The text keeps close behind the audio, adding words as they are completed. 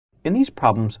In these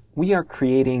problems, we are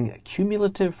creating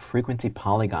cumulative frequency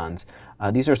polygons.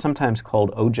 These are sometimes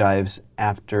called ogives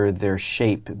after their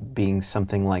shape being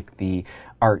something like the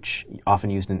arch, often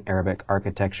used in Arabic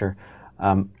architecture.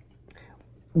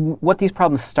 What these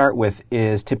problems start with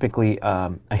is typically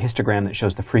a histogram that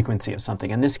shows the frequency of something.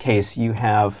 In this case, you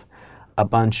have a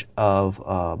bunch of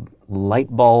light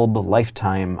bulb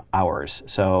lifetime hours.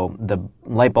 So the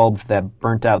light bulbs that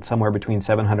burnt out somewhere between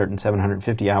 700 and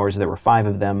 750 hours, there were 5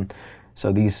 of them.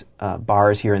 So these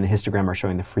bars here in the histogram are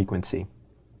showing the frequency.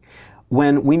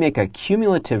 When we make a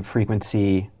cumulative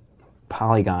frequency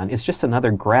polygon, it's just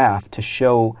another graph to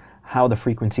show how the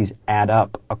frequencies add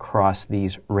up across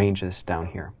these ranges down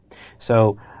here.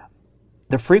 So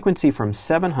the frequency from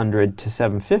 700 to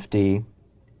 750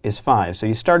 is 5. So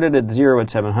you started at 0 at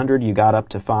 700, you got up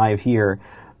to 5 here.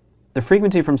 The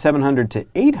frequency from 700 to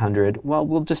 800, well,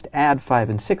 we'll just add 5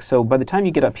 and 6. So by the time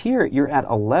you get up here, you're at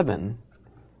 11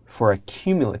 for a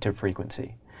cumulative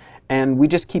frequency. And we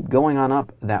just keep going on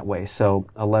up that way. So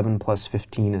 11 plus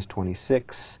 15 is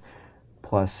 26,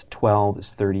 plus 12 is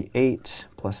 38,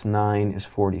 plus 9 is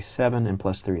 47, and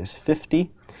plus 3 is 50.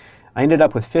 I ended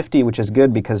up with 50, which is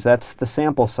good because that's the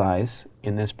sample size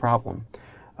in this problem.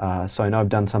 So I know I've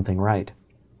done something right.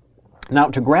 Now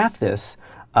to graph this,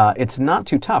 it's not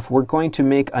too tough. We're going to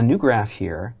make a new graph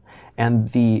here, and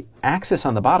the axis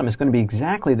on the bottom is going to be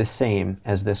exactly the same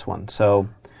as this one. So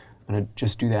I'm going to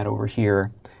just do that over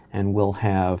here, and we'll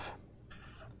have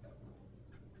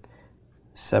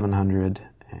 700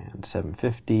 and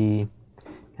 750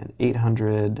 and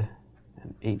 800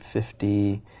 and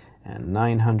 850 and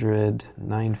 900,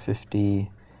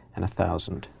 950 and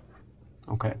 1,000.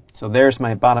 Okay, so there's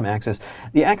my bottom axis.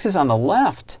 The axis on the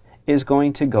left is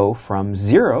going to go from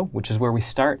 0, which is where we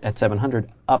start at 700,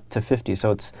 up to 50.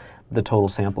 So it's the total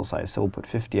sample size. So we'll put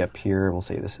 50 up here. We'll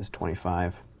say this is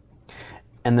 25.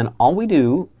 And then all we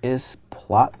do is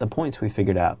plot the points we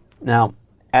figured out. Now,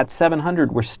 at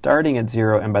 700, we're starting at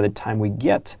 0, and by the time we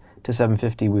get to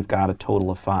 750, we've got a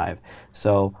total of 5.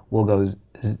 So we'll go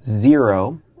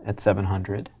 0 at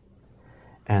 700,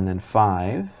 and then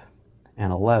 5,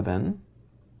 and 11,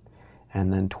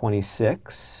 and then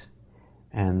 26,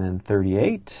 and then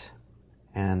 38,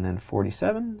 and then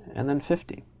 47, and then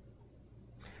 50.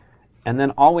 And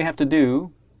then all we have to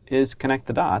do is connect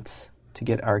the dots to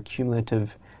get our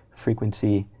cumulative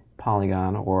frequency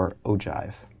polygon, or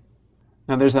ogive.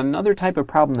 Now there's another type of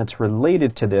problem that's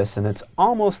related to this, and it's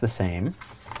almost the same.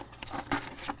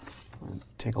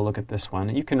 Take a look at this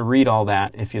one. You can read all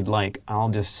that if you'd like. I'll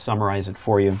just summarize it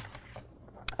for you.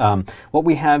 What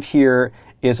we have here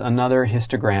is another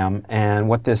histogram, and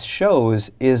what this shows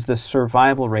is the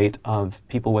survival rate of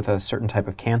people with a certain type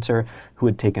of cancer who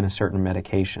had taken a certain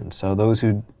medication. So those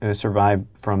who survived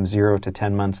from 0 to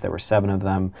 10 months, there were 7 of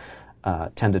them,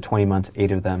 10 to 20 months,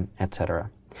 8 of them, etc.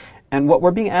 And what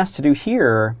we're being asked to do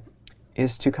here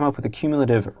is to come up with a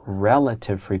cumulative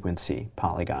relative frequency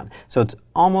polygon. So it's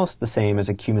almost the same as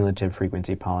a cumulative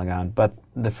frequency polygon, but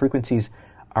the frequencies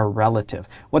are relative.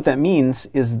 What that means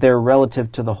is they're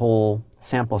relative to the whole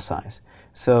sample size.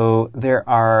 So there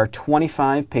are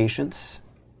 25 patients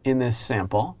in this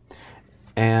sample,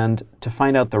 and to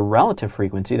find out the relative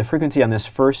frequency, the frequency on this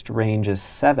first range is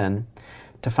 7.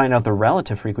 To find out the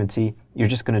relative frequency, you're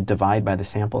just going to divide by the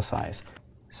sample size.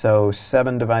 So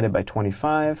 7 divided by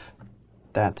 25,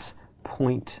 that's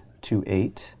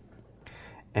 0.28,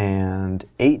 and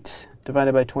 8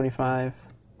 divided by 25,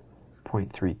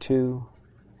 0.32,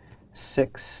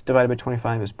 6 divided by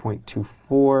 25 is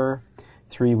 0.24,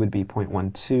 3 would be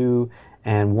 0.12,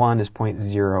 and 1 is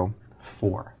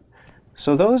 0.04.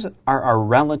 So those are our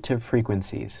relative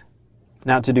frequencies.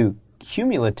 Now to do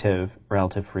cumulative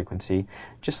relative frequency,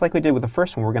 just like we did with the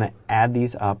first one, we're going to add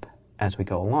these up as we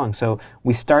go along. So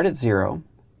we start at 0.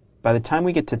 By the time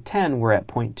we get to 10, we're at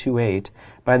 0.28.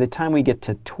 By the time we get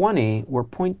to 20, we're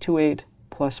 0.28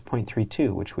 plus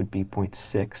 0.32, which would be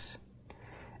 0.6.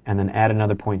 And then add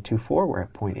another 0.24, we're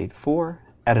at 0.84.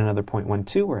 Add another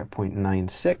 0.12, we're at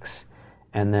 0.96.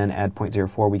 And then add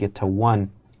 0.04, we get to 1.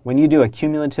 When you do a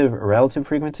cumulative relative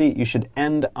frequency, you should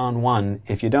end on 1.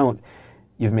 If you don't,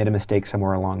 you've made a mistake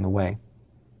somewhere along the way.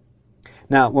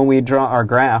 Now, when we draw our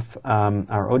graph,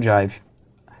 our ogive,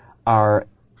 our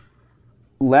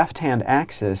left-hand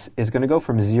axis is going to go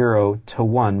from 0 to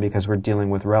 1 because we're dealing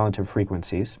with relative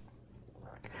frequencies.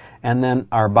 And then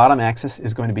our bottom axis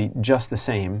is going to be just the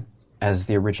same as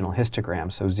the original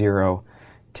histogram. So 0,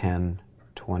 10,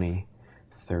 20,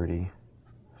 30,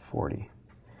 40,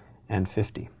 and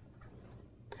 50.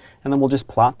 And then we'll just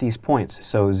plot these points.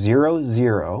 So 0,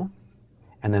 0,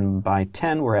 and then by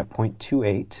 10 we're at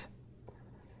 0.28.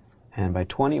 And by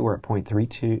 20, we're at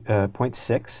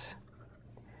 0.6.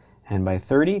 And by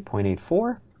 30,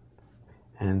 0.84.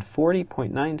 And 40,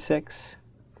 0.96.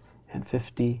 And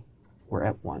 50, we're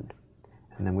at 1.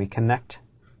 And then we connect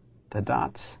the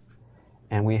dots,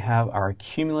 and we have our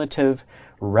cumulative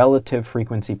relative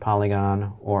frequency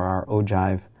polygon, or our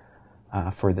ogive,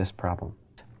 for this problem.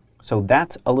 So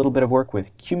that's a little bit of work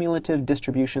with cumulative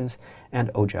distributions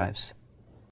and ogives.